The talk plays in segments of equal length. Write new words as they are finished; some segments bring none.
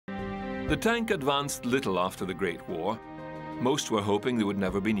The tank advanced little after the Great War. Most were hoping they would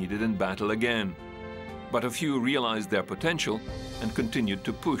never be needed in battle again. But a few realized their potential and continued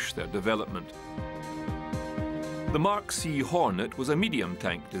to push their development. The Mark C Hornet was a medium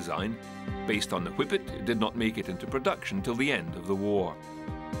tank design. Based on the Whippet, it did not make it into production till the end of the war.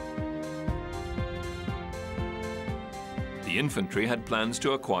 The infantry had plans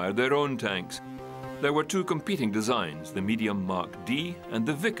to acquire their own tanks. There were two competing designs, the medium Mark D and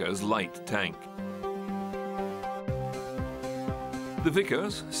the Vickers light tank. The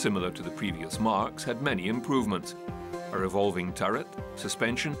Vickers, similar to the previous Marks, had many improvements. A revolving turret,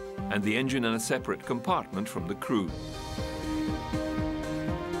 suspension, and the engine in a separate compartment from the crew.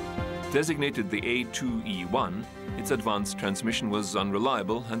 Designated the A2E1, its advanced transmission was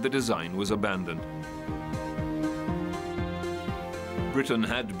unreliable and the design was abandoned. Britain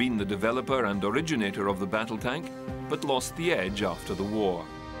had been the developer and originator of the battle tank, but lost the edge after the war.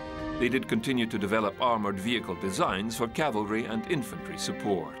 They did continue to develop armoured vehicle designs for cavalry and infantry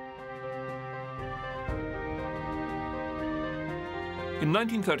support. In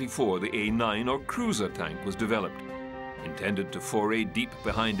 1934, the A9 or cruiser tank was developed. Intended to foray deep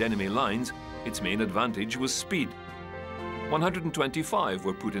behind enemy lines, its main advantage was speed. 125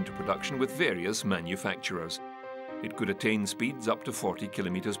 were put into production with various manufacturers. It could attain speeds up to 40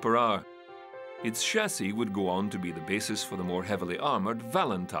 kilometers per hour. Its chassis would go on to be the basis for the more heavily armoured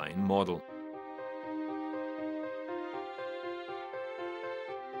Valentine model.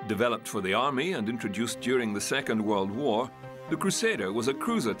 Developed for the army and introduced during the Second World War, the Crusader was a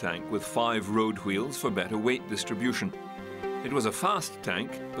cruiser tank with 5 road wheels for better weight distribution. It was a fast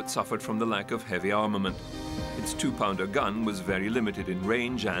tank, but suffered from the lack of heavy armament. Its 2-pounder gun was very limited in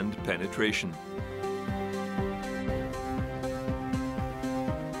range and penetration.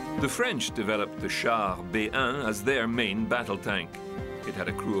 The French developed the Char B1 as their main battle tank. It had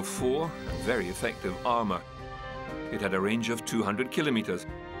a crew of 4 and very effective armour. It had a range of 200 kilometres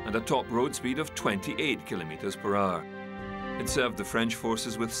and a top road speed of 28 kilometres per hour. It served the French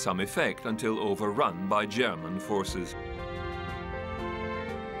forces with some effect until overrun by German forces.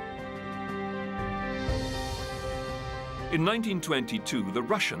 In 1922, the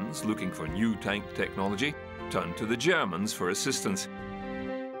Russians, looking for new tank technology, turned to the Germans for assistance.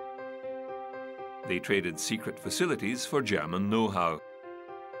 They traded secret facilities for German know-how.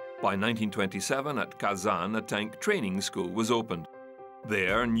 By 1927, at Kazan, a tank training school was opened.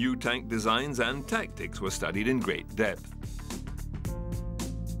 There, new tank designs and tactics were studied in great depth.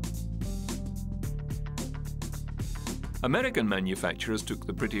 American manufacturers took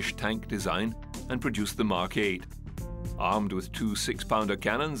the British tank design and produced the Mark VIII. Armed with 2 6-pounder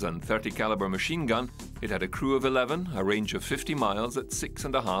cannons and 30 caliber machine gun, it had a crew of 11, a range of 50 miles at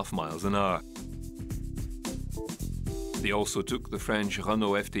 6.5 miles an hour. They also took the French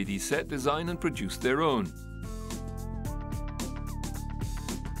Renault FT-17 design and produced their own.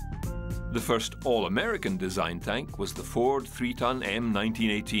 The first all-American design tank was the Ford 3-ton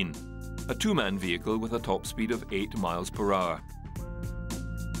M1918, a 2-man vehicle with a top speed of 8 miles per hour.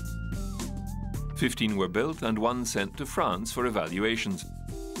 15 were built and 1 sent to France for evaluations.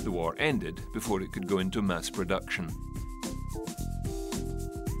 The war ended before it could go into mass production.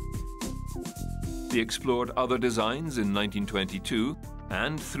 They explored other designs in 1922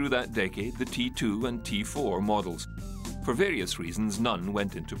 and through that decade the T2 and T4 models. For various reasons, none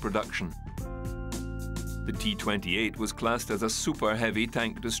went into production. The T-28 was classed as a super heavy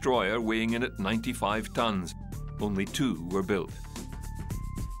tank destroyer weighing in at 95 tons. Only 2 were built.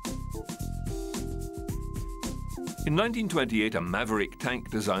 In 1928, a maverick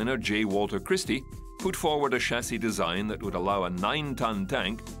tank designer, J. Walter Christie, put forward a chassis design that would allow a 9-ton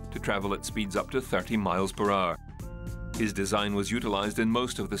tank to travel at speeds up to 30 miles per hour. His design was utilized in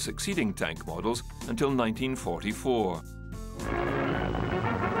most of the succeeding tank models until 1944.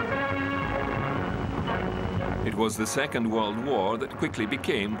 It was the Second World War that quickly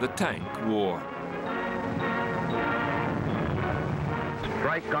became the Tank War.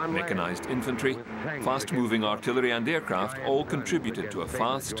 Mechanized infantry, fast-moving artillery and aircraft all contributed to a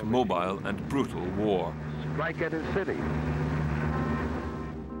fast, mobile and brutal war.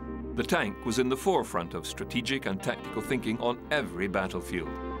 The tank was in the forefront of strategic and tactical thinking on every battlefield.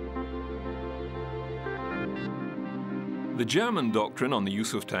 The German doctrine on the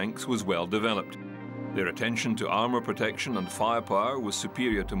use of tanks was well developed. Their attention to armor protection and firepower was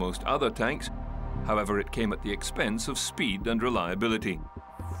superior to most other tanks. However, it came at the expense of speed and reliability.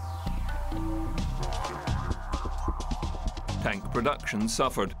 Tank production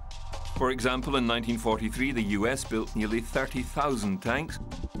suffered. For example, in 1943, the US built nearly 30,000 tanks,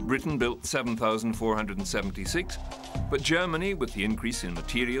 Britain built 7,476, But Germany, with the increase in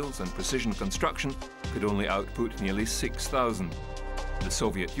materials and precision construction, could only output nearly 6,000. The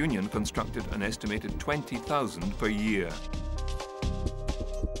Soviet Union constructed an estimated 20,000 per year.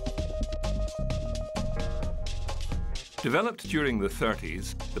 Developed during the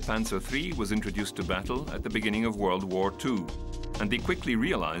 30s, the Panzer III was introduced to battle at the beginning of World War II, and they quickly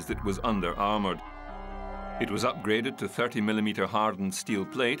realized it was under-armored. It was upgraded to 30mm hardened steel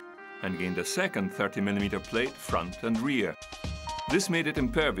plate and gained a second 30mm plate front and rear. This made it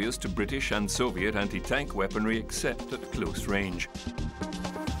impervious to British and Soviet anti-tank weaponry except at close range.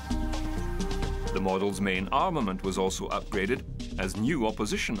 The model's main armament was also upgraded as new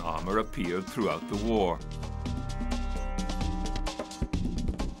opposition armour appeared throughout the war.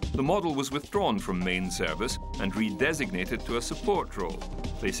 The model was withdrawn from main service and redesignated to a support role,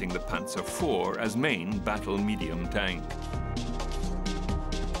 placing the Panzer IV as main battle medium tank.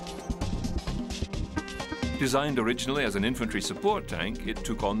 Designed originally as an infantry support tank, it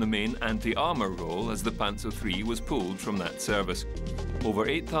took on the main anti-armour role as the Panzer III was pulled from that service. Over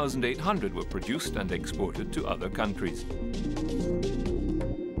 8,800 were produced and exported to other countries.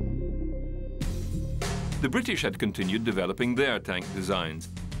 The British had continued developing their tank designs.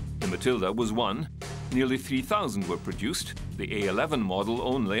 The Matilda was one. Nearly 3,000 were produced, the A11 model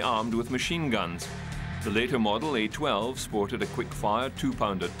only armed with machine guns. The later model, A12, sported a quick-fire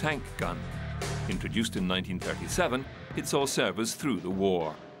 2-pounder tank gun. Introduced in 1937, it saw service through the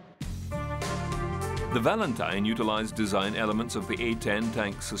war. The Valentine utilized design elements of the A10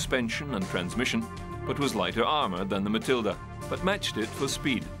 tank's suspension and transmission, but was lighter armoured than the Matilda, but matched it for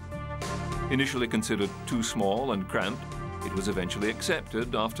speed. Initially considered too small and cramped, it was eventually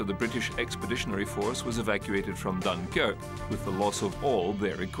accepted after the British Expeditionary Force was evacuated from Dunkirk with the loss of all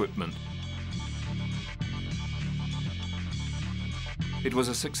their equipment. It was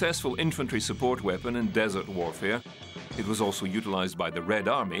a successful infantry support weapon in desert warfare. It was also utilized by the Red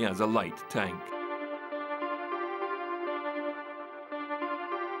Army as a light tank.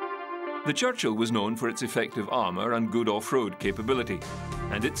 The Churchill was known for its effective armour and good off-road capability,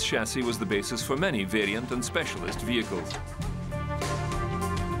 and its chassis was the basis for many variant and specialist vehicles.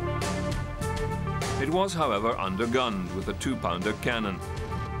 It was, however, undergunned with a 2-pounder cannon.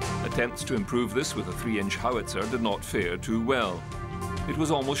 Attempts to improve this with a 3-inch howitzer did not fare too well. It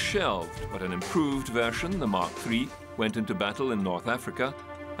was almost shelved, but an improved version, the Mark III, went into battle in North Africa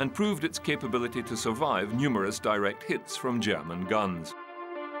and proved its capability to survive numerous direct hits from German guns.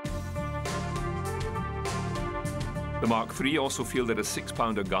 The Mark III also fielded a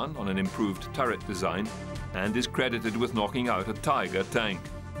 6-pounder gun on an improved turret design and is credited with knocking out a Tiger tank.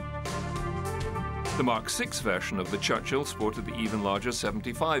 The Mark VI version of the Churchill sported the even larger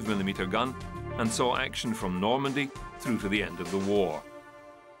 75mm gun and saw action from Normandy through to the end of the war.